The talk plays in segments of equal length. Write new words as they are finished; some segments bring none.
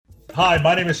Hi,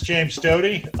 my name is James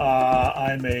Doty.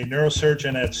 I'm a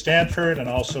neurosurgeon at Stanford and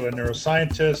also a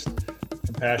neuroscientist,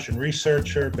 compassion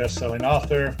researcher, best-selling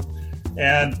author.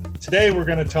 And today we're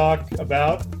going to talk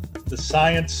about the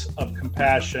science of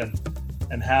compassion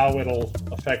and how it'll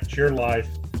affect your life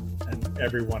and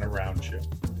everyone around you.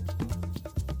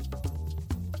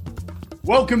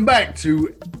 Welcome back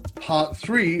to part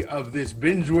 3 of this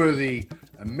binge-worthy,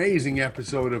 amazing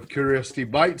episode of Curiosity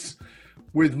Bites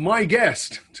with my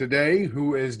guest today,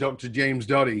 who is Dr. James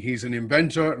Doty. He's an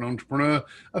inventor, an entrepreneur,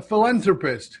 a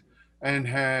philanthropist, and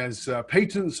has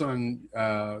patents on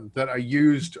that are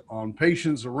used on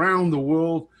patients around the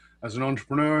world. As an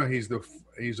entrepreneur, he's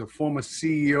a former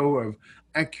CEO of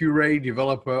Accuray,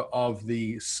 developer of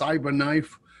the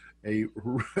CyberKnife, a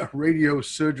radio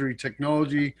surgery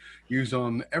technology used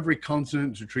on every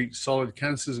continent to treat solid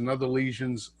cancers and other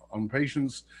lesions on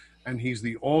patients. And he's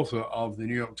the author of the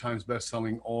New York Times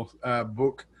best-selling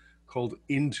book called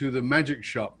Into the Magic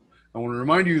Shop. I want to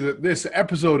remind you that this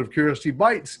episode of Curiosity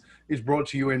Bites is brought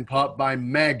to you in part by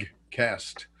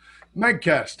Magcast.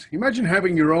 Magcast, imagine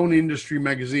having your own industry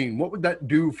magazine. What would that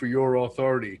do for your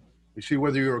authority? You see,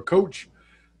 whether you're a coach,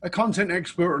 a content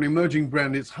expert, or an emerging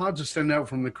brand, it's hard to stand out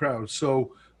from the crowd.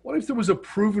 So what if there was a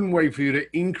proven way for you to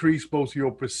increase both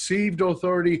your perceived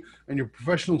authority and your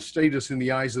professional status in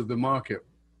the eyes of the market?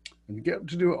 And get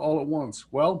to do it all at once?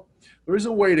 Well, there is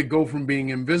a way to go from being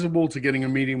invisible to getting a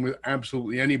meeting with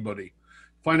absolutely anybody.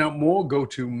 Find out more, go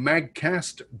to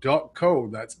magcast.co.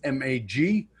 That's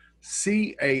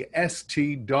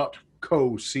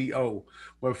magcast.co,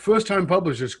 where first-time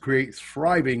publishers create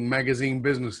thriving magazine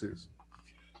businesses.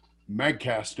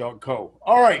 Magcast.co.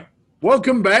 All right,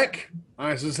 welcome back.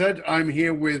 As I said, I'm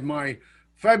here with my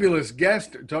fabulous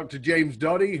guest, Dr. James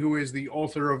Doty, who is the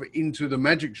author of Into the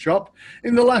Magic Shop.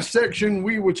 In the last section,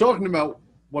 we were talking about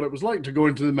what it was like to go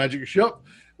into the magic shop.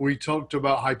 We talked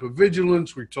about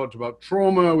hypervigilance. We talked about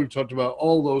trauma. We talked about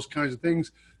all those kinds of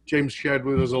things. James shared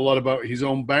with us a lot about his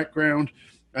own background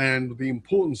and the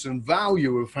importance and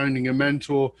value of finding a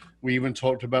mentor. We even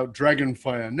talked about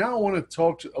Dragonfire. Now I want to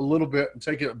talk a little bit and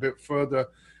take it a bit further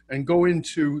and go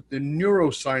into the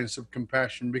neuroscience of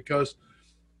compassion because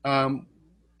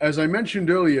as I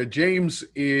mentioned earlier, James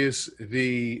is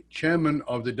the chairman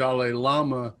of the Dalai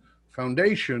Lama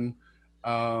Foundation.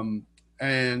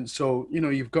 And so, you know,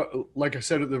 you've got, like I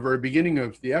said at the very beginning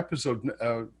of the episode,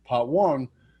 part 1,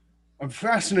 I'm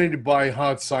fascinated by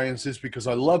hard sciences because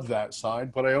I love that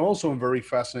side, but I also am very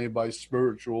fascinated by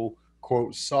spiritual,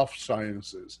 quote, soft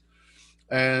sciences.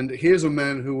 And here's a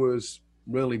man who has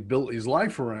really built his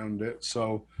life around it.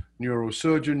 So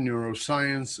neurosurgeon,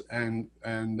 neuroscience, and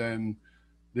then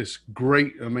this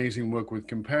great, amazing work with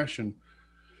compassion.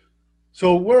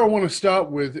 So where I want to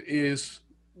start with is,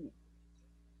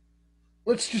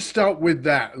 let's just start with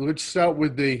that. Let's start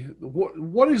with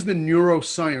what is the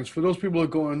neuroscience? For those people who are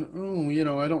going, oh, you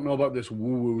know, I don't know about this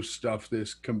woo-woo stuff,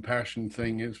 this compassion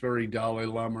thing. It's very Dalai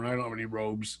Lama, and I don't have any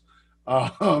robes.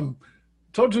 Talk to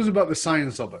us about the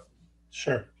science of it.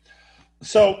 Sure.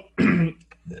 So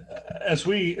as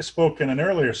we spoke in an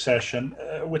earlier session,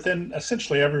 within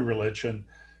essentially every religion,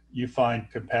 you find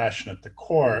compassion at the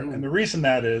core. Mm-hmm. And the reason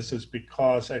that is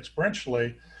because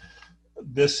experientially,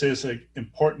 this is an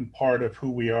important part of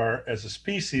who we are as a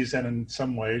species. And in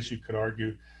some ways, you could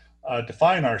argue,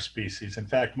 define our species. In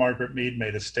fact, Margaret Mead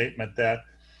made a statement that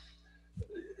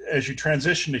as you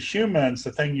transition to humans,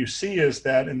 the thing you see is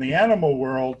that in the animal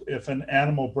world, if an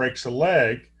animal breaks a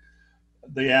leg,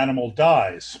 the animal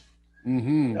dies.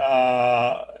 Mm-hmm.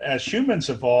 As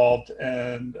humans evolved,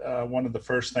 and one of the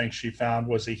first things she found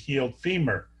was a healed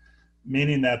femur,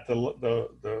 meaning that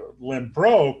the limb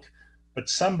broke, but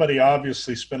somebody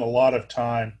obviously spent a lot of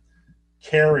time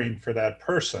caring for that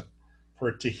person for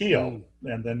it to heal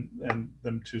and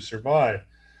them to survive.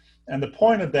 And the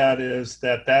point of that is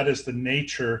that is the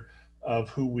nature of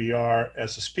who we are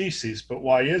as a species. But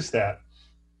why is that?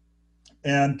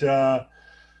 And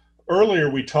earlier,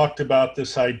 we talked about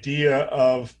this idea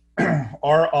of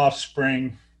our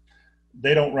offspring.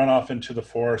 They don't run off into the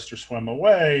forest or swim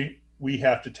away. We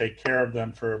have to take care of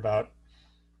them for about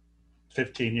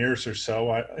 15 years or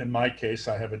so. In my case,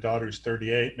 I have a daughter who's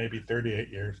 38, maybe 38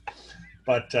 years.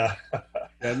 But I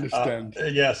understand.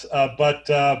 Yes, but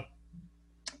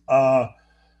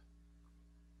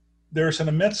there's an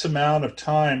immense amount of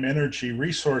time, energy,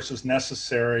 resources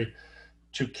necessary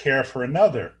to care for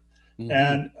another. Mm-hmm.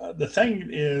 And the thing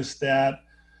is that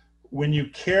when you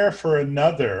care for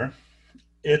another,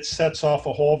 it sets off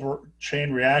a whole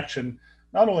chain reaction,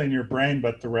 not only in your brain,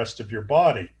 but the rest of your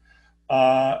body.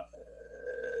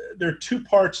 There are two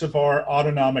parts of our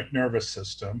autonomic nervous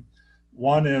system.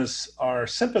 One is our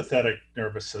sympathetic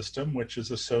nervous system, which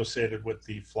is associated with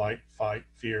the flight, fight,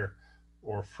 fear,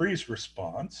 or freeze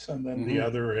response. And then the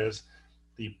other is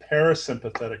the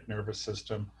parasympathetic nervous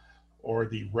system, or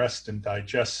the rest and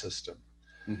digest system.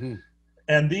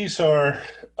 And these are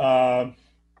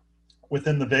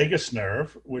within the vagus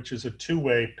nerve, which is a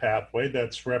two-way pathway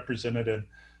that's represented in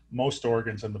most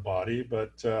organs in the body,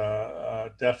 but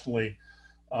definitely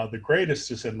the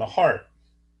greatest is in the heart.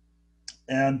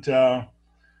 And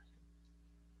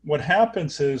what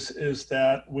happens is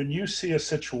that when you see a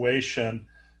situation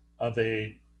of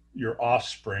your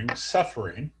offspring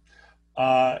suffering,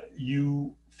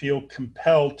 you feel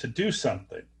compelled to do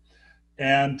something.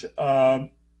 And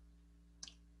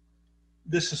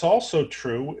this is also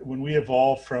true when we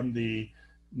evolved from the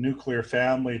nuclear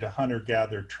family to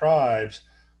hunter-gatherer tribes,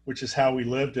 which is how we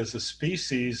lived as a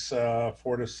species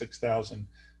 4,000 to 6,000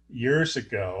 years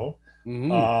ago,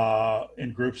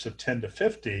 in groups of 10 to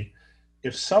 50.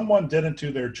 If someone didn't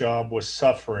do their job, was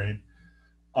suffering,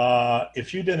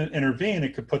 if you didn't intervene,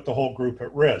 it could put the whole group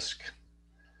at risk.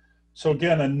 So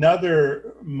again,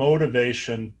 another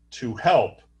motivation to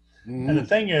help. And the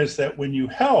thing is that when you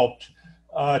helped,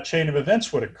 a chain of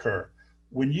events would occur.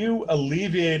 When you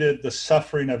alleviated the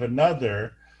suffering of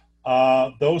another,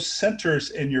 those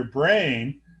centers in your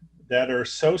brain that are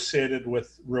associated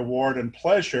with reward and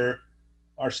pleasure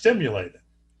are stimulated.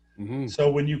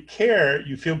 So when you care,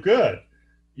 you feel good.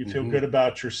 You feel good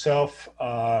about yourself.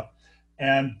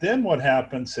 And then what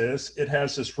happens is it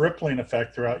has this rippling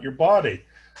effect throughout your body.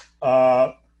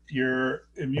 Your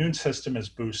immune system is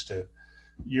boosted.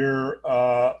 Your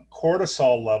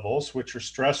cortisol levels, which are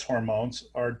stress hormones,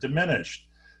 are diminished.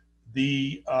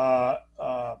 The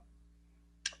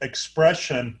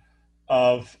expression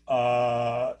of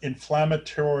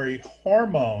inflammatory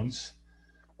hormones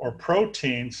or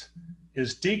proteins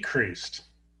is decreased.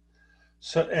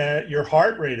 So your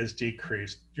heart rate is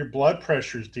decreased, your blood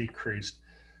pressure is decreased,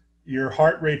 your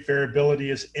heart rate variability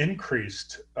is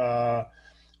increased,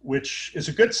 which is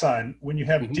a good sign. When you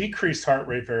have decreased heart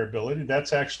rate variability,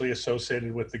 that's actually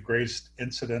associated with the greatest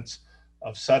incidence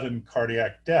of sudden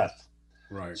cardiac death.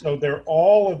 Right. So there are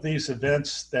all of these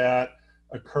events that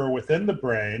occur within the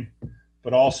brain,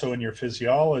 but also in your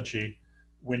physiology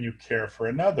when you care for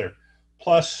another.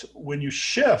 Plus, when you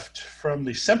shift from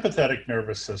the sympathetic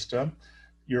nervous system,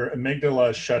 your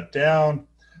amygdala is shut down.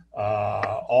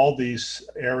 All these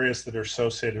areas that are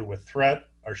associated with threat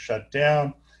are shut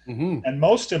down. And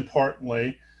most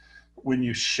importantly, when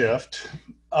you shift,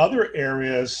 other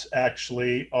areas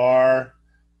actually are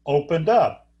opened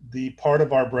up. The part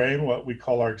of our brain, what we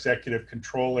call our executive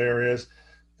control areas,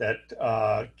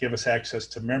 that give us access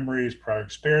to memories, prior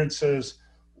experiences,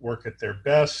 work at their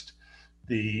best.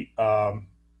 The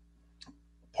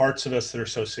parts of us that are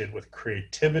associated with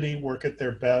creativity work at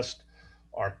their best.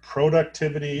 Our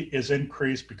productivity is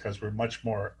increased because we're much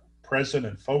more present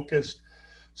and focused.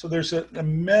 So there's an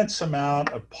immense amount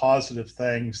of positive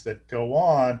things that go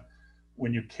on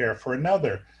when you care for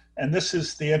another. And this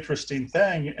is the interesting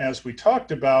thing, as we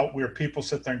talked about, where people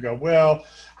sit there and go, well,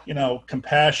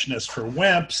 compassion is for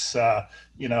wimps.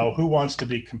 Who wants to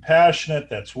be compassionate?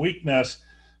 That's weakness.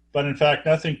 But in fact,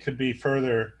 nothing could be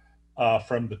further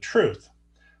from the truth.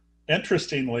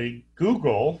 Interestingly,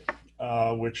 Google,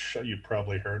 which you've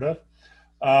probably heard of.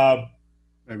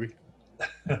 Maybe.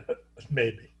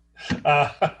 Maybe.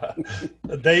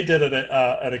 They did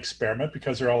an experiment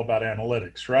because they're all about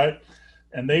analytics, right?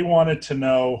 And they wanted to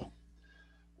know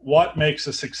what makes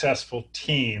a successful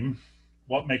team,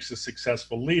 what makes a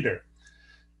successful leader.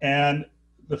 And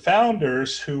the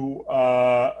founders, who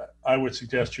I would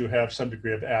suggest you have some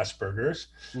degree of Asperger's,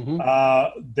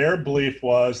 their belief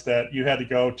was that you had to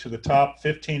go to the top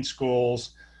 15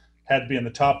 schools, had to be in the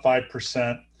top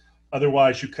 5%,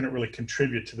 otherwise you couldn't really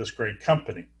contribute to this great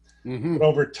company. But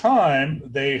over time,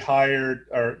 they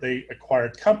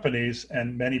acquired companies,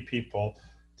 and many people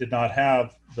did not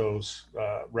have those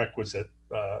requisite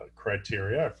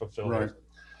criteria or fulfilled. Right.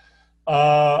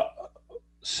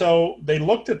 So they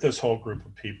looked at this whole group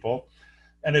of people,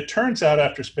 and it turns out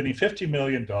after spending $50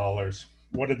 million,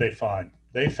 what did they find?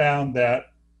 They found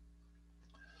that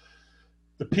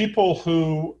the people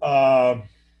who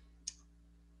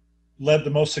led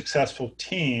the most successful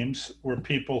teams were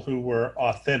people who were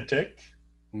authentic,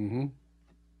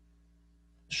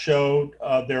 showed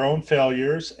their own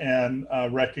failures, and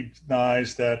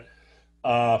recognized that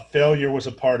failure was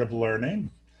a part of learning.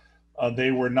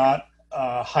 They were not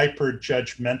hyper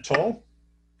judgmental,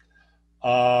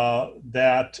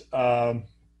 that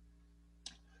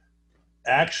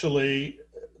actually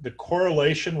the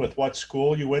correlation with what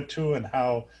school you went to and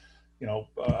how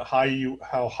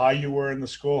how high you were in the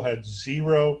school had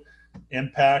zero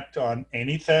impact on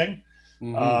anything,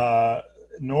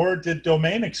 nor did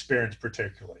domain experience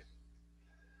particularly.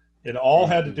 It all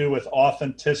had to do with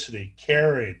authenticity,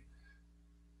 caring,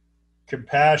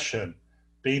 compassion,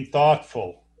 being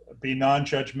thoughtful, being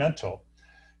non-judgmental.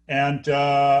 And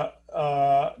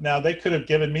now they could have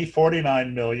given me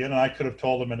 49 million, and I could have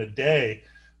told them in a day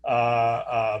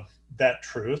that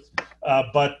truth.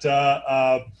 But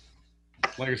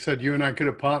like I said, you and I could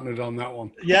have partnered on that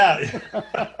one. Yeah,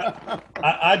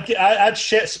 I'd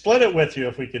split it with you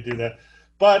if we could do that.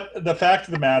 But the fact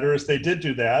of the matter is they did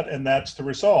do that, and that's the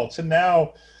results. And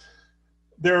now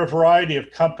there are a variety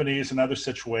of companies and other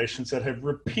situations that have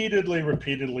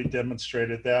repeatedly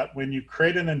demonstrated that when you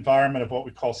create an environment of what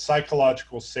we call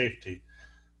psychological safety,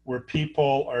 where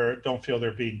people don't feel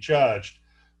they're being judged,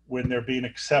 when they're being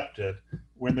accepted,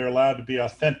 when they're allowed to be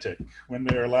authentic, when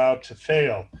they're allowed to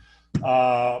fail,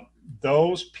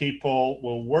 those people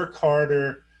will work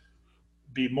harder,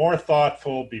 be more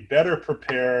thoughtful, be better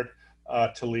prepared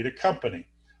to lead a company.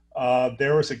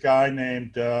 There was a guy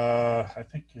named, I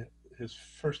think his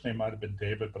first name might have been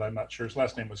David, but I'm not sure. His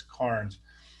last name was Carnes.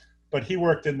 But he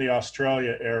worked in the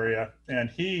Australia area, and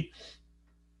he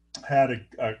had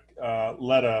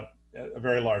led a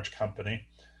very large company.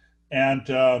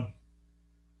 And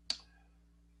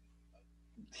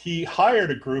he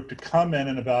hired a group to come in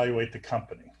and evaluate the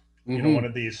company. One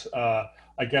of these,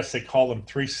 I guess they call them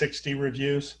 360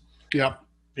 reviews. Yeah.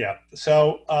 Yeah.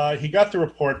 So he got the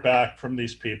report back from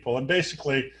these people, and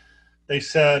basically they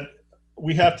said,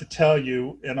 we have to tell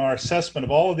you, in our assessment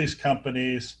of all of these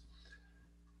companies,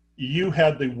 you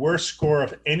had the worst score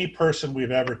of any person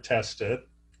we've ever tested.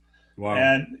 Wow.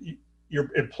 And your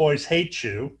employees hate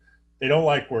you. They don't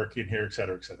like working here, et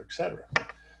cetera, et cetera, et cetera.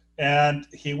 And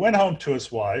he went home to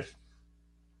his wife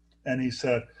and he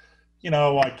said,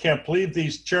 I can't believe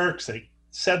these jerks. They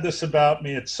said this about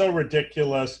me. It's so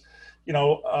ridiculous.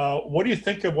 What do you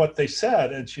think of what they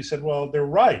said? And she said, well, they're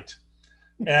right.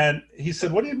 And he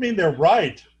said, what do you mean they're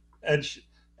right? And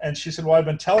she said, well, I've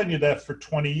been telling you that for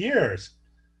 20 years.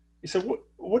 He said,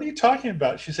 what are you talking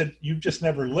about? She said, you've just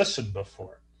never listened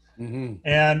before.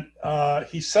 And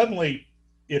he suddenly,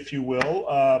 if you will,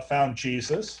 found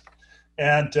Jesus.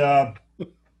 And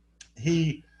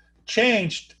he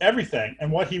changed everything.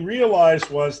 And what he realized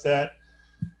was that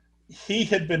he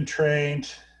had been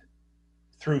trained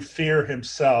through fear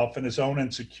himself and his own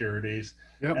insecurities.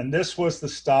 Yep. And this was the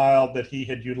style that he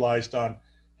had utilized on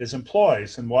his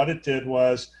employees. And what it did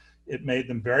was it made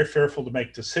them very fearful to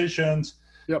make decisions.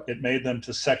 Yep. It made them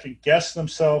to second guess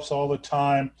themselves all the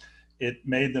time. It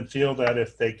made them feel that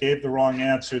if they gave the wrong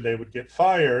answer, they would get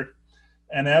fired.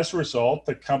 And as a result,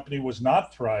 the company was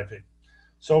not thriving.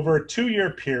 So over a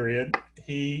 2-year period,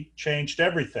 he changed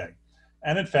everything.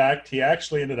 And in fact, he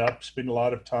actually ended up spending a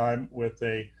lot of time with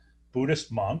a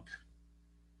Buddhist monk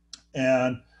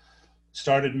and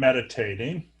started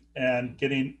meditating and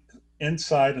getting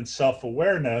insight and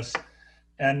self-awareness.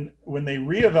 And when they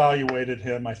reevaluated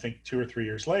him, I think 2 or 3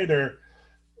 years later,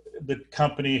 the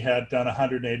company had done a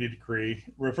 180-degree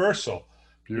reversal.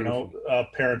 Beautiful.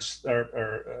 Parents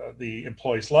or the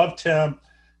employees loved him.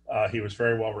 He was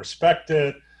very well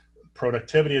respected.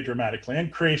 Productivity had dramatically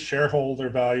increased. Shareholder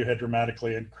value had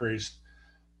dramatically increased,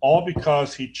 all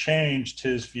because he changed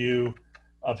his view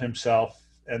of himself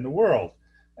and the world.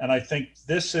 And I think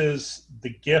this is the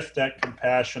gift that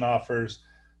compassion offers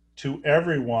to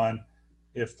everyone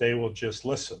if they will just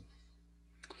listen.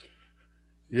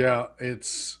 Yeah,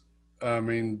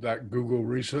 that Google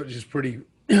research is pretty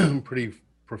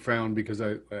profound because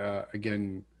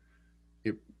again,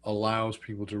 it allows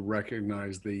people to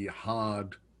recognize the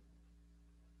hard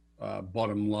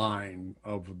bottom line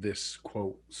of this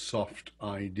quote soft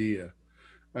idea.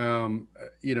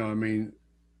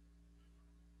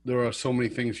 There are so many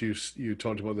things you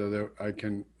talked about there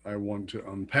that I want to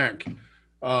unpack.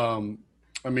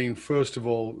 First of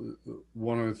all,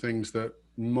 one of the things that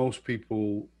most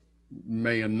people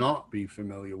may not be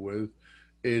familiar with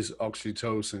is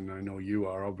oxytocin. I know you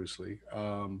are, obviously.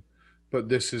 But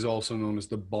this is also known as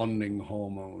the bonding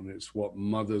hormone. It's what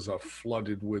mothers are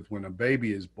flooded with when a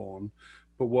baby is born.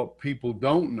 But what people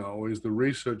don't know is the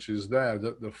research is there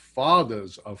that the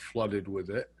fathers are flooded with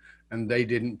it and they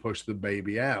didn't push the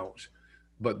baby out,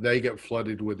 but they get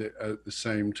flooded with it at the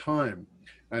same time.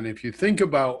 And if you think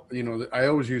about, I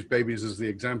always use babies as the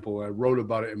example. I wrote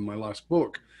about it in my last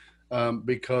book,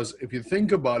 because if you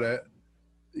think about it,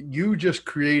 you just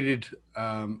created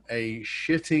a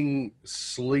shitting,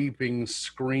 sleeping,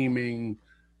 screaming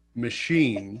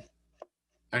machine,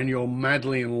 and you're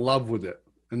madly in love with it.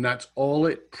 And that's all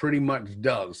it pretty much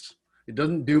does. It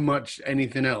doesn't do much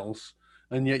anything else,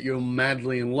 and yet you're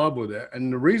madly in love with it.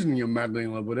 And the reason you're madly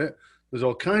in love with it, there's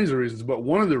all kinds of reasons, but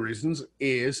one of the reasons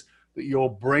is that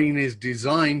your brain is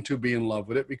designed to be in love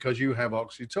with it because you have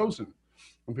oxytocin.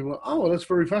 And people are, oh, well, that's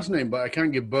very fascinating, but I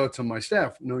can't give birth to my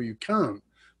staff. No, you can't.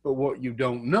 But what you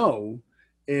don't know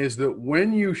is that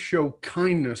when you show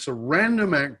kindness, a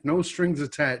random act, no strings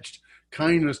attached,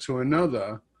 kindness to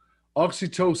another,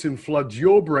 oxytocin floods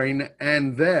your brain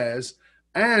and theirs.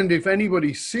 And if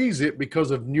anybody sees it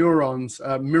because of neurons,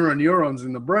 mirror neurons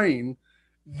in the brain,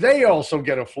 they also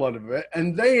get a flood of it,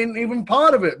 and they ain't even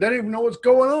part of it. They don't even know what's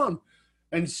going on.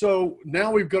 And so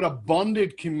now we've got a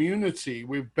bonded community.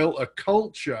 We've built a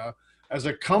culture as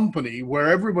a company where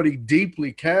everybody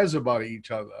deeply cares about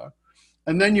each other.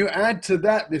 And then you add to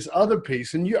that this other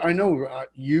piece, and I know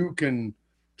you can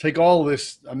take all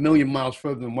this a million miles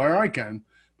further than where I can,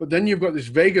 but then you've got this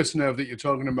vagus nerve that you're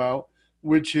talking about,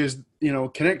 which is,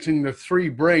 connecting the three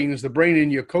brains, the brain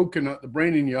in your coconut, the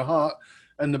brain in your heart,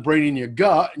 and the brain in your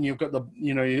gut. And you've got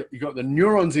you've got the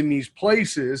neurons in these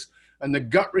places, and the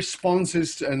gut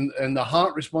responses and the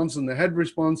heart response and the head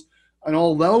response, and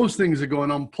all those things are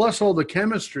going on, plus all the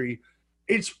chemistry.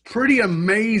 It's pretty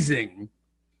amazing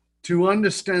to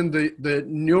understand the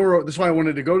neuro. That's why I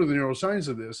wanted to go to the neuroscience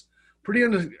of this.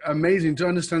 Amazing to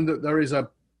understand that there is a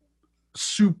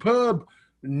superb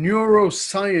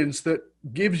neuroscience that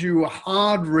gives you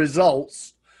hard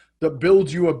results, that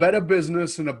builds you a better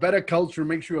business and a better culture,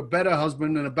 makes you a better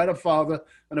husband and a better father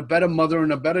and a better mother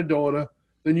and a better daughter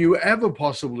than you ever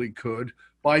possibly could,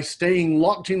 by staying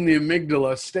locked in the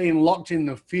amygdala, staying locked in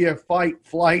the fear, fight,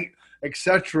 flight,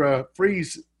 etc.,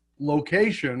 freeze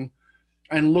location,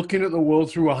 and looking at the world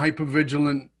through a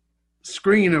hypervigilant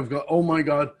screen of, oh my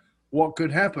God, what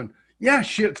could happen? Yeah,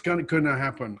 shit's gonna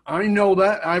happen. I know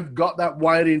that. I've got that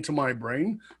wired into my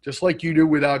brain, just like you do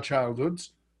with our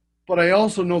childhoods. But I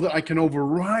also know that I can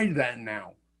override that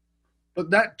now.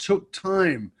 But that took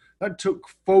time. That took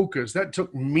focus. That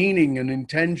took meaning and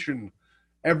intention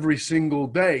every single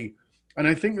day. And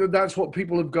I think that that's what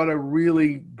people have got to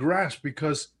really grasp,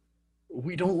 because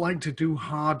we don't like to do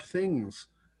hard things.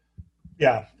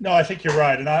 Yeah, no, I think you're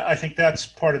right. And I think that's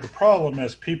part of the problem,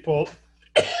 is people,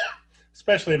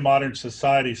 especially in modern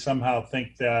society, somehow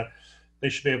think that they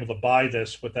should be able to buy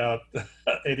this without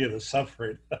any of the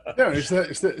suffering. Yeah, it's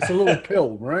a little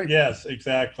pill, right? Yes,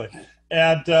 exactly.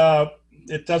 And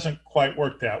it doesn't quite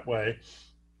work that way.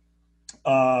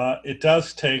 It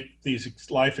does take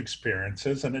these life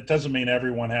experiences, and it doesn't mean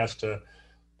everyone has to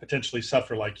potentially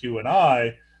suffer like you and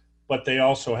I, but they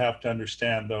also have to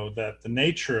understand, though, that the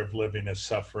nature of living is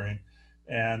suffering,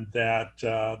 and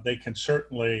that they can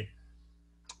certainly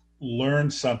learn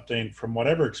something from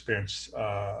whatever experience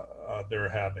they're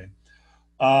having.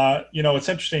 It's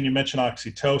interesting you mentioned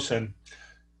oxytocin.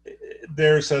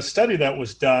 There's a study that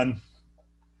was done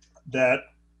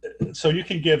so you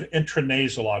can give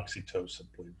intranasal oxytocin,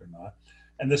 believe it or not.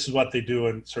 And this is what they do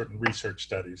in certain research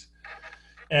studies.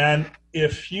 And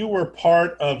if you were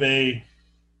part of a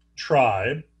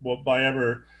tribe,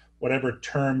 whatever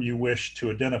term you wish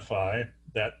to identify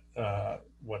that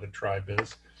what a tribe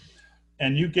is,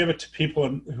 and you give it to people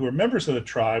who are members of the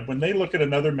tribe, when they look at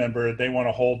another member, they want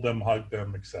to hold them, hug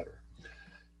them, etc.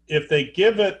 If they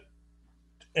give it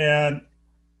and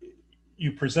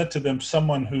you present to them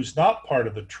someone who's not part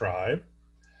of the tribe,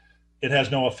 it has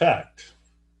no effect.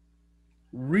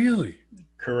 Really?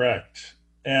 Correct.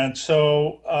 And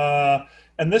so,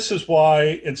 and this is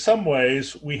why, in some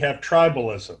ways, we have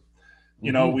tribalism.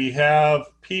 We have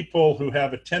people who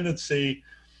have a tendency,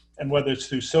 and whether it's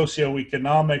through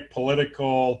socioeconomic,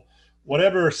 political,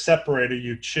 whatever separator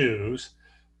you choose,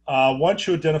 once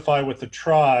you identify with the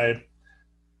tribe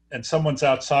and someone's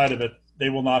outside of it, they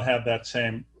will not have that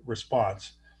same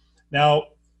response. Now,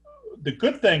 the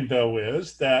good thing, though,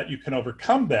 is that you can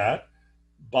overcome that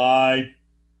by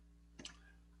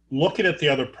looking at the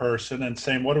other person and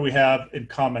saying, what do we have in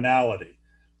commonality?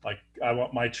 Like, I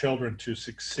want my children to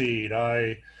succeed.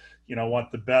 I,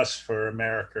 want the best for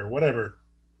America, or whatever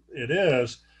it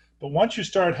is. But once you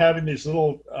start having these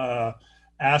little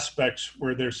aspects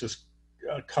where there's this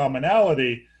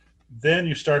commonality, then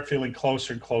you start feeling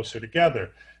closer and closer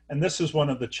together. And this is one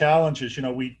of the challenges.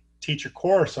 We teach a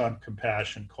course on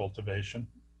compassion cultivation.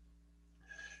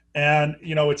 And,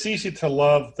 it's easy to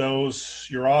love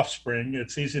your offspring.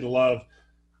 It's easy to love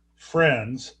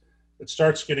friends. It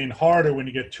starts getting harder when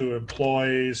you get to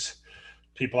employees,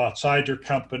 people outside your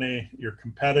company, your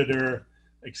competitor,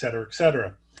 et cetera, et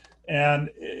cetera. And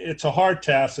it's a hard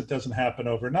task. It doesn't happen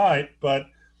overnight. But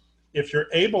if you're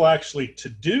able actually to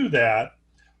do that,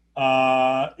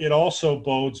 it also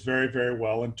bodes very, very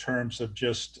well in terms of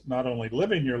just not only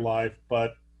living your life,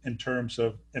 but in terms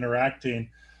of interacting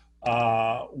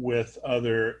with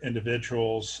other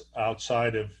individuals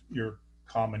outside of your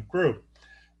common group.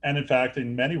 And in fact,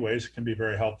 in many ways, it can be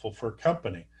very helpful for a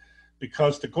company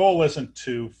because the goal isn't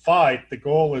to fight, the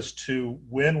goal is to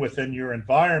win within your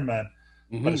environment,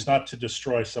 but it's not to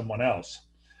destroy someone else.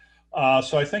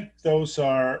 So I think those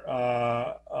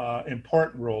are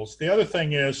important rules. The other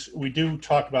thing is we do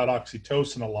talk about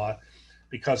oxytocin a lot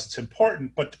because it's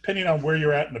important, but depending on where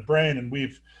you're at in the brain, and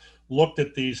we've looked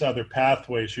at these other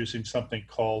pathways using something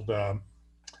called, I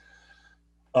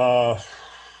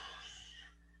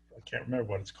can't remember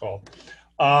what it's called.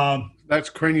 That's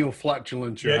cranial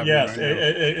flatulence. Yes,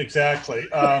 right exactly.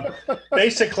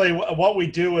 Basically, what we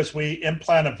do is we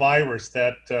implant a virus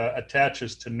that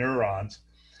attaches to neurons,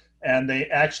 and they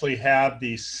actually have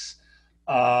these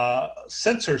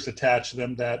sensors attached to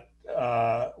them that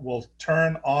will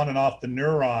turn on and off the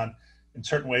neuron in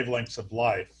certain wavelengths of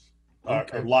light. Or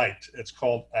light. It's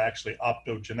called actually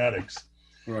optogenetics.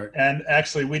 Right. And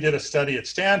actually, we did a study at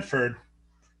Stanford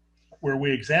where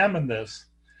we examined this.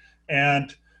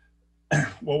 And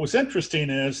what was interesting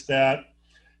is that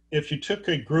if you took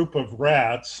a group of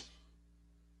rats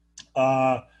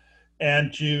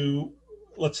and you,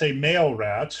 let's say male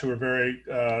rats who are very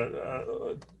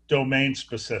domain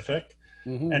specific,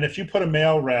 and if you put a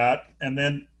male rat and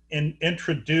then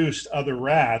introduced other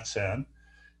rats in,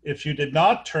 if you did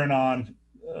not turn on,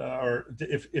 or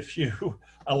if you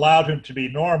allowed him to be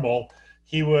normal,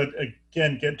 he would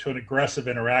again get into an aggressive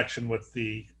interaction with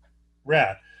the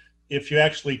rat. If you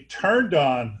actually turned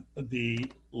on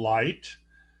the light,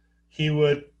 he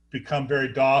would become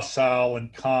very docile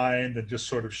and kind and just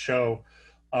sort of show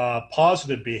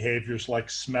positive behaviors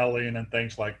like smelling and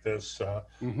things like this,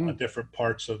 on different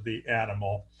parts of the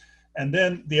animal. And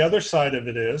then the other side of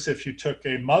it is if you took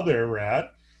a mother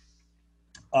rat,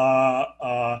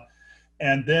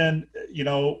 and then,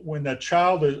 when the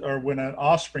child is, or when an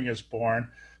offspring is born,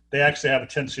 they actually have a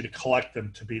tendency to collect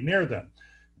them, to be near them.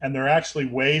 And there are actually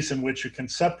ways in which you can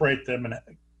separate them and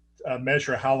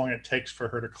measure how long it takes for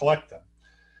her to collect them.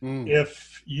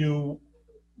 If you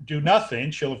do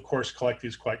nothing, she'll of course collect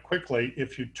these quite quickly.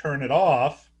 If you turn it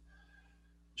off,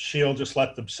 she'll just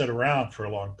let them sit around for a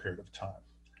long period of time.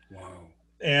 Wow.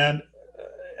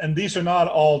 And these are not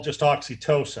all just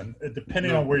oxytocin.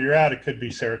 Depending on where you're at, it could be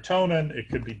serotonin, it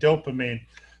could be dopamine.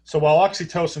 So while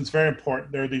oxytocin is very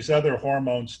important, there are these other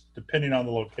hormones, depending on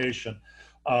the location,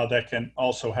 that can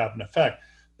also have an effect.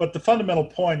 But the fundamental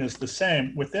point is the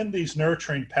same. Within these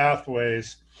nurturing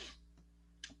pathways,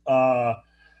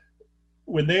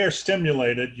 when they are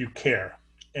stimulated, you care.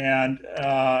 And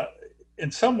in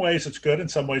some ways it's good, in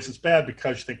some ways it's bad,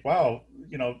 because you think, wow,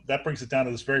 that brings it down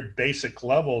to this very basic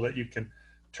level that you can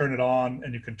turn it on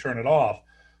and you can turn it off,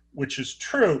 which is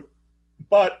true.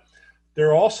 But there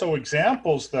are also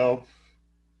examples, though,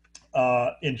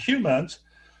 in humans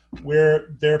where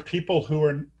there are people who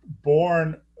are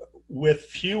born with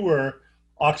fewer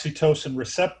oxytocin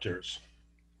receptors.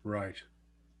 Right.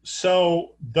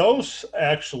 So those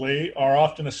actually are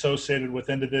often associated with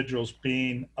individuals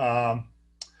being,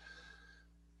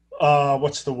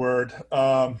 what's the word?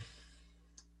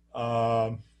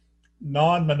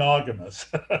 Non-monogamous.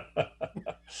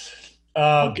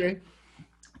 Okay.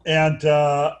 And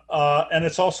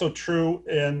it's also true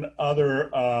in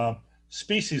other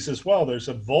species as well. There's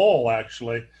a vole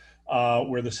actually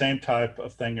where the same type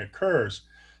of thing occurs.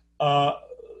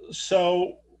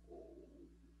 So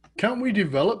can't we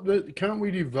develop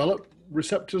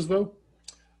receptors though?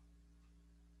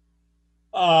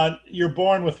 You're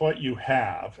born with what you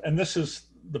have, and this is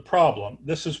the problem.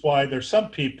 This is why there's some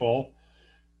people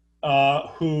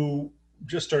who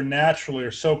just are naturally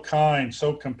are so kind,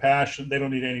 so compassionate, they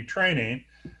don't need any training.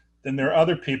 Then there are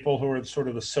other people who are sort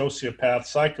of the sociopaths,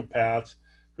 psychopaths,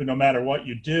 who no matter what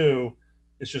you do,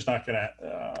 it's just not going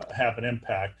to have an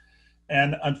impact.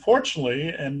 And unfortunately,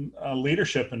 in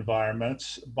leadership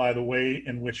environments, by the way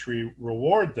in which we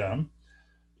reward them,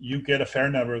 you get a fair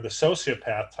number of the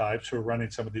sociopath types who are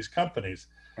running some of these companies.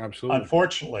 Absolutely.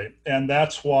 Unfortunately. And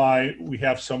that's why we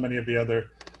have so many of the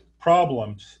other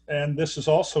problems. And this is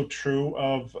also true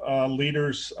of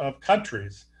leaders of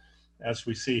countries, as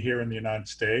we see here in the United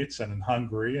States and in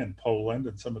Hungary and Poland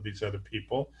and some of these other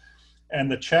people.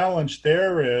 And the challenge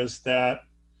there is that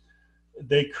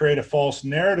they create a false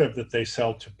narrative that they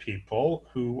sell to people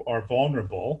who are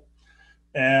vulnerable.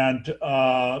 And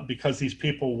because these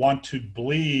people want to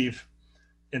believe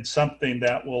in something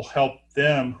that will help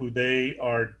them, who they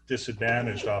are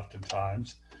disadvantaged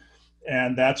oftentimes.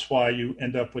 And that's why you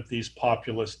end up with these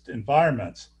populist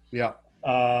environments. Yeah.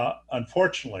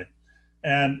 Unfortunately.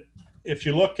 And if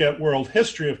you look at world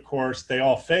history, of course, they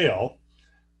all fail,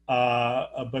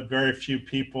 but very few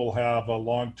people have a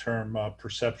long-term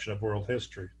perception of world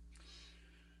history.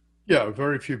 Yeah,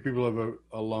 very few people have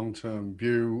a long-term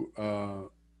view.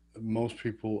 Most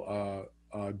people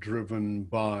are driven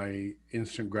by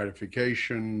instant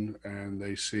gratification, and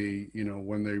they see,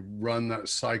 when they run that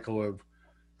cycle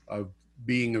of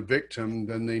being a victim,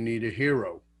 then they need a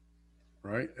hero,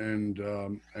 right?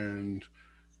 And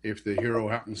if the hero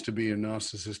happens to be a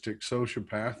narcissistic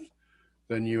sociopath,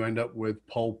 then you end up with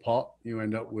Pol Pot, you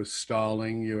end up with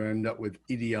Stalin, you end up with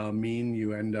Idi Amin,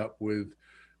 you end up with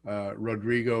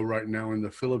Rodrigo right now in the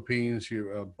Philippines,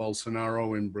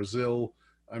 Bolsonaro in Brazil.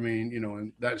 I mean,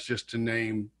 and that's just to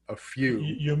name a few.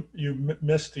 You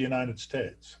missed the United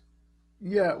States.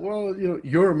 Yeah, well,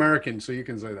 you're American, so you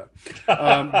can say that.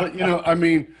 But I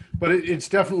mean, but it's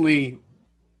definitely,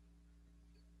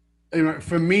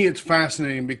 for me, it's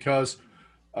fascinating because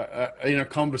in a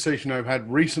conversation I've had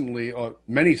recently, or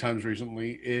many times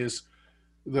recently, is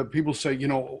that people say,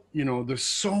 there's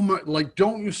so much, like,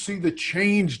 don't you see the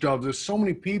change, Dov? There's so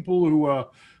many people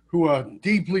who are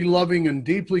deeply loving and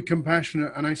deeply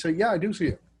compassionate. And I say, yeah, I do see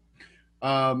it.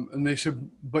 And they said,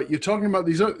 but you're talking about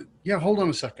these other, yeah, hold on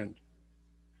a second.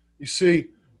 You see,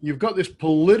 you've got this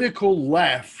political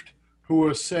left who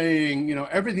are saying,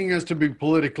 everything has to be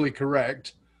politically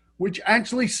correct, which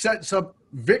actually sets up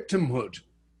victimhood.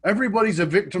 Everybody's a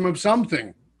victim of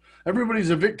something. Everybody's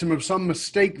a victim of some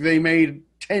mistake they made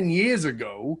 10 years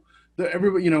ago that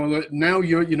everybody, now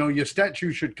your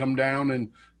statue should come down,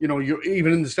 and, you're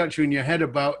even in the statue in your head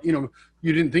about, you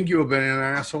didn't think you were being an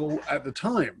asshole at the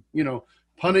time.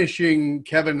 Punishing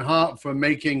Kevin Hart for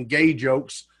making gay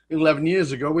jokes 11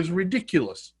 years ago is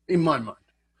ridiculous in my mind.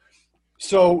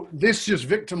 So this just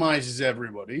victimizes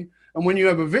everybody. And when you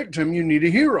have a victim, you need a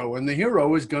hero. And the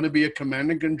hero is going to be a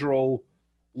command and control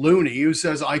loony who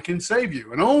says, I can save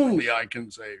you, and only I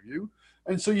can save you.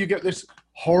 And so you get this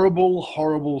horrible,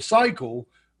 horrible cycle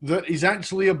that is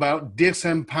actually about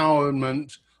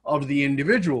disempowerment of the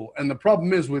individual. And the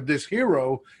problem is with this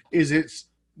hero is it's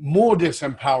more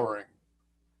disempowering,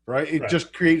 right? It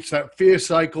just creates that fear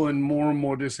cycle and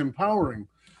more disempowering.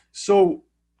 So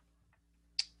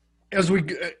as we,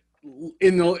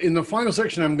 in the final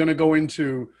section, I'm going to go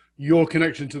into your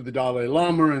connection to the Dalai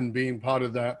Lama and being part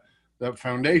of that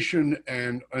foundation,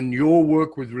 and your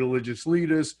work with religious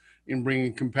leaders in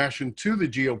bringing compassion to the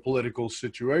geopolitical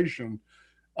situation.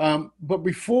 But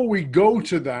before we go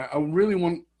to that, I really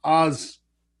want us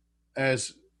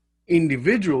as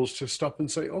individuals to stop and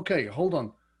say, okay, hold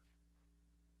on.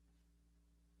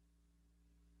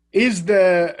 Is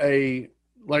there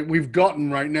like we've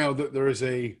gotten right now, that there is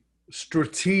a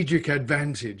strategic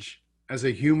advantage as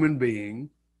a human being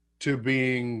to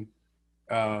being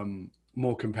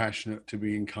more compassionate, to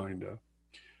being kinder.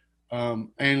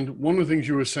 And one of the things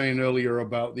you were saying earlier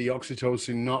about the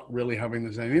oxytocin not really having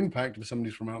the same impact if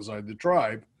somebody's from outside the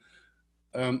tribe.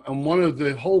 And one of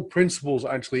the whole principles,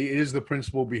 actually, is the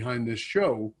principle behind this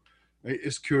show,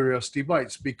 is Curiosity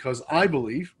Bites, because I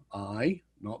believe,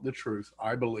 not the truth,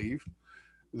 I believe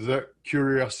that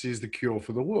curiosity is the cure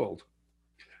for the world.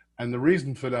 And the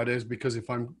reason for that is because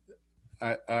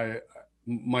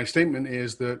my statement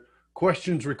is that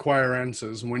questions require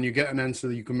answers. And when you get an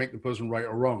answer, you can make the person right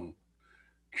or wrong.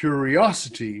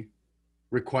 Curiosity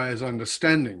requires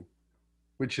understanding,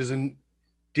 which is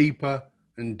deeper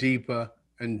and deeper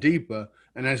and deeper.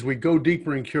 And as we go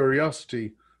deeper in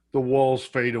curiosity, the walls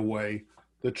fade away,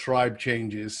 the tribe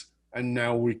changes, and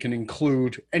now we can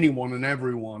include anyone and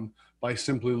everyone by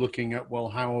simply looking at, well,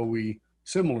 how are we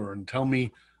similar? And tell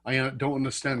me, I don't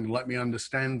understand. Let me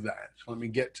understand that. Let me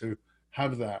get to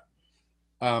have that.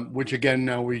 Which again,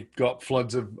 now we've got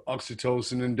floods of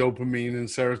oxytocin and dopamine and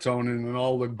serotonin and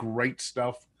all the great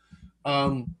stuff.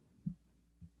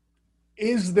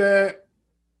 Is there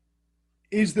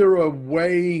a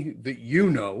way that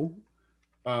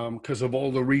because of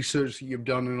all the research that you've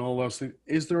done and all those things,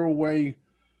 is there a way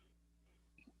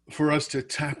for us to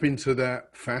tap into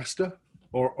that faster,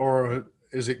 or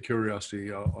is it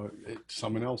curiosity, or it's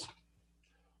someone else?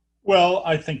 Well,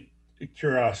 I think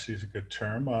curiosity is a good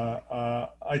term.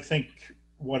 I think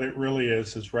what it really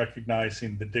is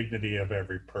recognizing the dignity of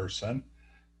every person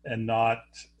and not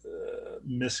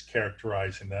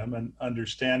mischaracterizing them, and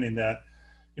understanding that,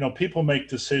 people make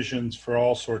decisions for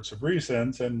all sorts of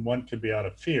reasons, and one could be out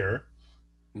of fear.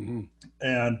 Mm-hmm.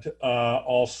 And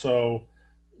also,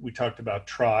 we talked about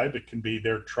tribe. It can be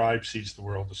their tribe sees the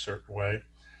world a certain way.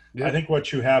 Yeah. I think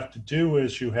what you have to do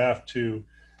is you have to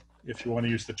if you want to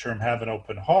use the term, have an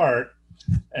open heart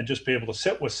and just be able to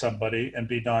sit with somebody and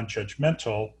be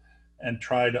non-judgmental and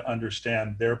try to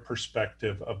understand their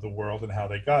perspective of the world and how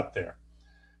they got there.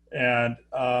 And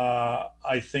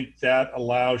I think that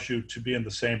allows you to be in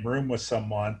the same room with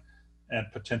someone and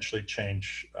potentially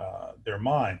change their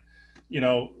mind. You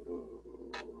know,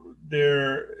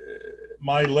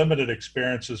 my limited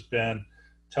experience has been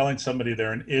telling somebody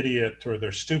they're an idiot or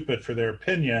they're stupid for their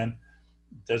opinion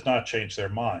does not change their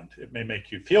mind. It may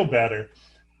make you feel better,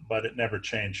 but it never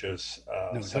changes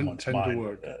someone's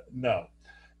mind. No.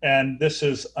 And this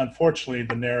is unfortunately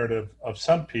the narrative of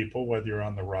some people, whether you're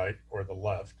on the right or the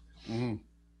left. Mm-hmm.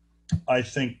 I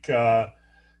think,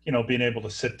 being able to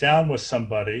sit down with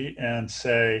somebody and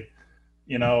say,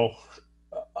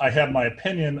 I have my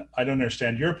opinion. I don't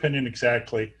understand your opinion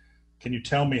exactly. Can you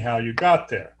tell me how you got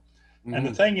there? Mm-hmm. And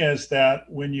the thing is that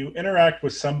when you interact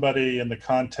with somebody in the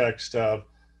context of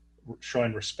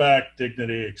showing respect,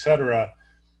 dignity, etc.,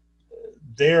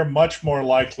 they're much more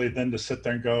likely than to sit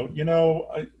there and go,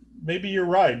 maybe you're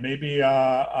right. Maybe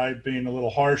I'm being a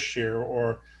little harsh here,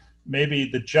 or maybe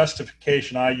the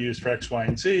justification I use for X, Y,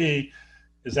 and Z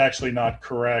is actually not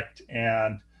correct.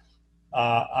 And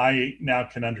I now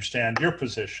can understand your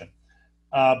position.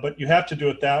 But you have to do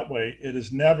it that way. It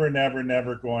is never, never,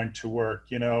 never going to work.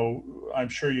 I'm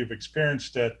sure you've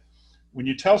experienced it. When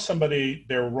you tell somebody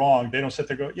they're wrong, they don't sit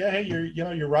there and go, yeah, hey,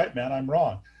 you're right, man, I'm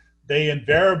wrong. They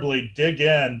invariably dig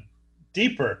in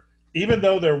deeper, even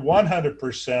though they're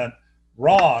 100%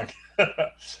 wrong.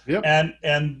 Yep.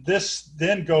 And this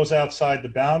then goes outside the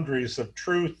boundaries of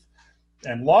truth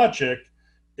and logic.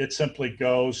 It simply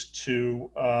goes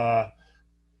to,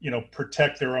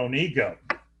 protect their own ego.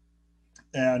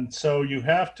 And so you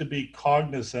have to be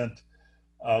cognizant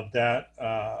of that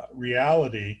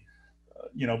reality,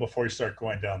 before you start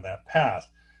going down that path.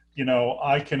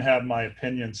 I can have my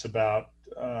opinions about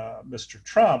Mr.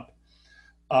 Trump,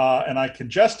 and I can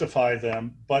justify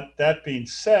them. But that being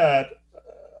said,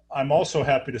 I'm also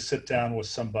happy to sit down with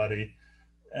somebody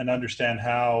and understand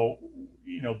how,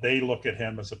 they look at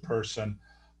him as a person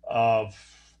of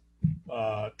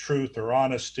truth or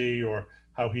honesty, or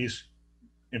how he's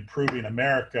improving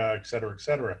America, et cetera, et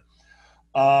cetera.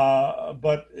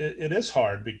 But it is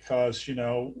hard because,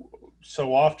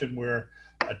 so often we're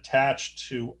attached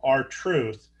to our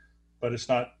truth, but it's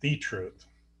not the truth.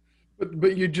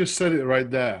 But you just said it right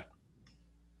there.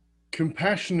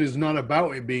 Compassion is not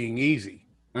about it being easy.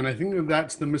 And I think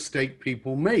that's the mistake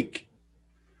people make.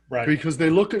 Right. Because they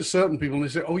look at certain people and they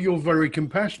say, oh, you're very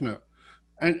compassionate.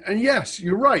 And yes,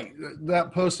 you're right.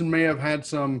 That person may have had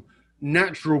some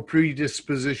natural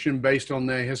predisposition based on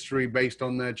their history, based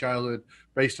on their childhood,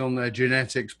 based on their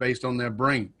genetics, based on their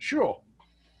brain. Sure.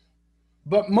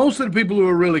 But most of the people who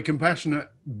are really compassionate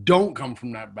don't come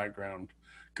from that background.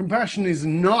 Compassion is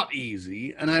not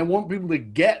easy, and I want people to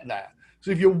get that.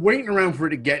 So if you're waiting around for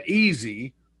it to get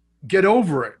easy, get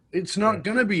over it. It's not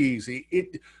going to be easy.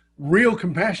 Real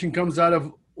compassion comes out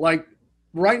of, like,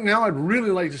 right now I'd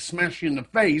really like to smash you in the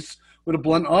face with a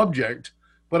blunt object,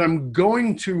 but I'm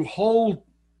going to hold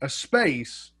a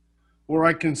space where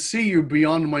I can see you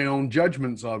beyond my own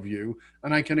judgments of you,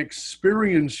 and I can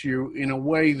experience you in a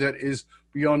way that is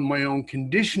beyond my own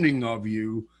conditioning of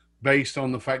you based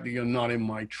on the fact that you're not in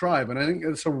my tribe. And I think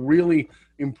that's a really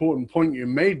important point you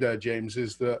made there, James,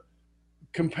 is that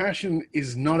compassion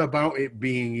is not about it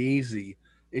being easy.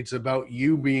 It's about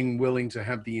you being willing to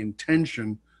have the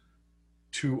intention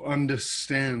to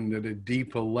understand at a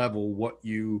deeper level what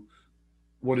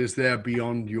is there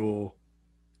beyond your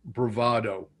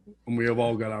bravado. And we have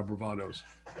all got our bravados.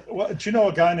 Well, do you know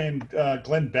a guy named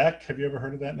Glenn Beck? Have you ever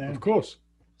heard of that name? Of course.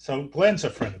 So Glenn's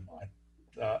a friend of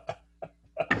mine.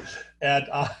 And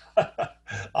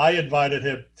I invited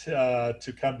him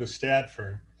to come to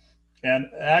Stanford. And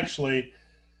actually,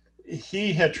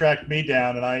 he had tracked me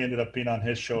down, and I ended up being on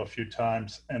his show a few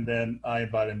times. And then I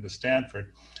invited him to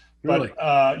Stanford. Really?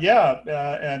 But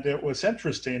and it was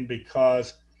interesting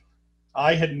because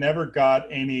I had never got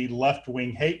any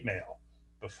left-wing hate mail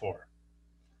before.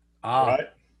 Right?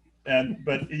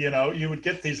 But you would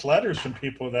get these letters from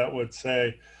people that would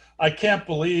say, I can't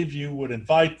believe you would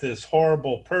invite this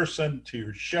horrible person to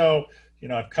your show.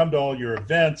 I've come to all your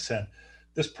events and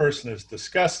this person is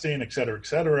disgusting, et cetera,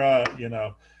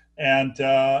 and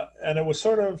it was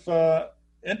sort of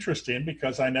interesting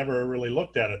because I never really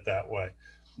looked at it that way.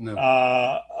 No.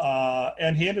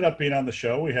 And he ended up being on the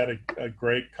show. We had a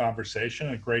great conversation,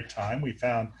 a great time. We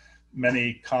found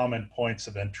many common points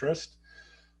of interest.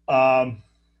 So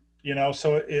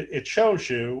it shows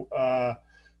you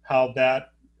how that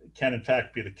can in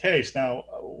fact be the case. Now,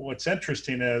 what's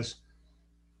interesting is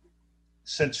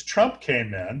since Trump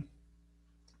came in,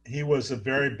 he was a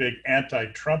very big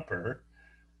anti-Trumper,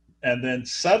 and then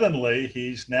suddenly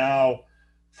he's now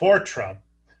for Trump.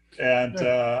 And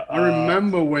I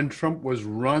remember when Trump was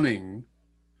running,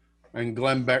 and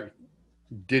Glenn Beck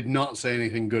did not say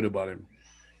anything good about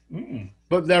him.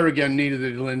 But there again, neither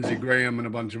did Lindsey Graham and a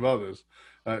bunch of others.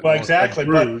 Well, exactly,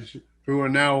 Cruz, who are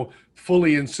now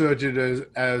fully inserted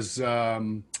as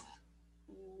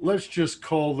let's just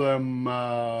call them,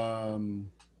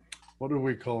 what do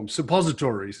we call them?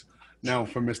 Suppositories now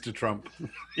for Mr. Trump.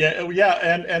 Yeah,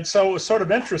 and so it was sort of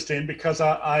interesting because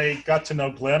I got to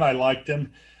know Glenn. I liked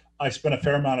him. I spent a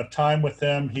fair amount of time with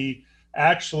him. He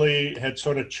actually had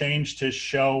sort of changed his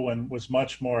show and was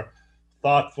much more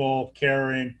thoughtful,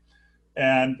 caring.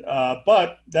 And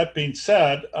but that being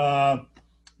said,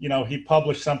 he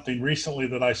published something recently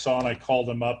that I saw, and I called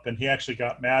him up, and he actually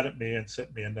got mad at me and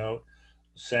sent me a note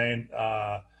saying,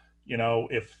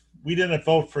 if we didn't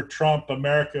vote for Trump,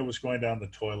 America was going down the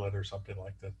toilet or something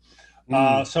like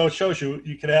that. So it shows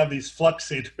you could have these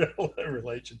fluxy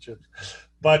relationships,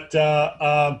 but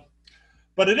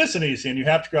it isn't easy, and you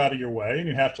have to go out of your way, and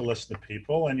you have to listen to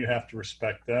people, and you have to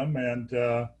respect them, and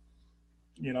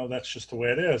that's just the way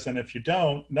it is. And if you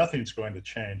don't, nothing's going to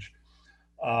change.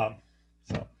 So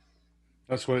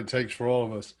that's what it takes for all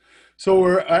of us. So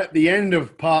we're at the end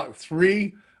of part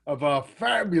 3 of our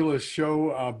fabulous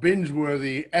show, our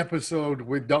binge-worthy episode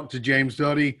with Dr. James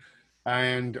Doty.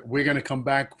 And we're going to come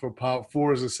back for part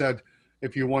 4. As I said,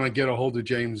 if you want to get a hold of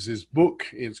James's book,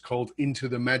 it's called Into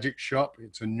the Magic Shop.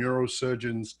 It's a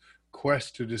neurosurgeon's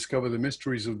quest to discover the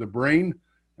mysteries of the brain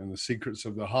and the secrets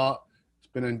of the heart.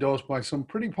 It's been endorsed by some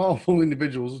pretty powerful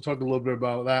individuals. We'll talk a little bit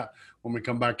about that when we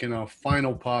come back in our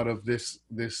final part of this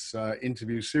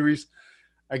interview series.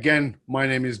 Again, my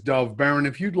name is Dov Barron.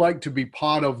 If you'd like to be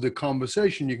part of the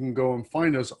conversation, you can go and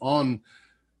find us on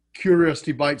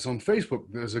Curiosity Bites on Facebook.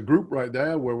 There's a group right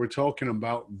there where we're talking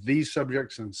about these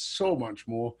subjects and so much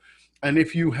more. And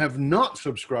if you have not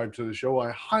subscribed to the show,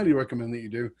 I highly recommend that you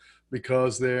do,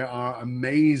 because there are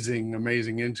amazing,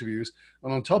 amazing interviews.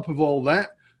 And on top of all that,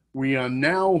 we are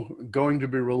now going to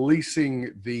be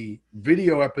releasing the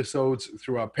video episodes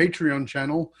through our Patreon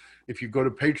channel. If you go to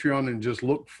Patreon and just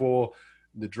look for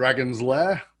The Dragon's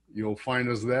Lair, you'll find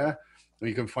us there. And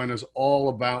you can find us all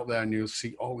about there, and you'll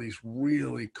see all these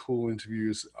really cool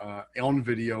interviews on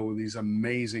video with these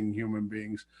amazing human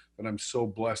beings that I'm so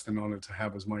blessed and honored to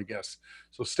have as my guests.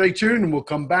 So stay tuned, and we'll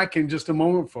come back in just a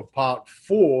moment for part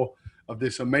 4 of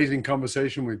this amazing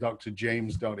conversation with Dr.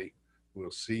 James Doty.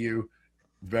 We'll see you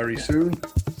very soon.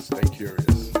 Stay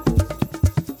curious.